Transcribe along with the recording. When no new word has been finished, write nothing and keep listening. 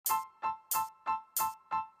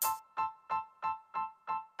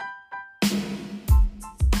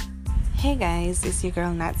Hey guys, it's your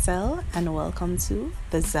girl Natzel, and welcome to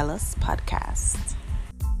the Zealous Podcast.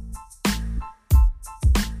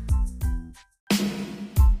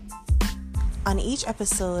 On each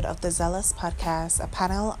episode of the Zealous Podcast, a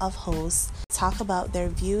panel of hosts talk about their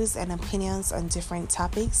views and opinions on different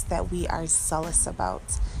topics that we are zealous about.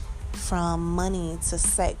 From money to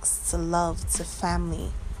sex to love to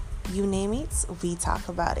family, you name it, we talk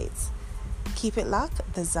about it. Keep it locked,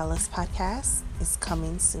 the Zealous Podcast is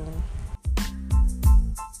coming soon.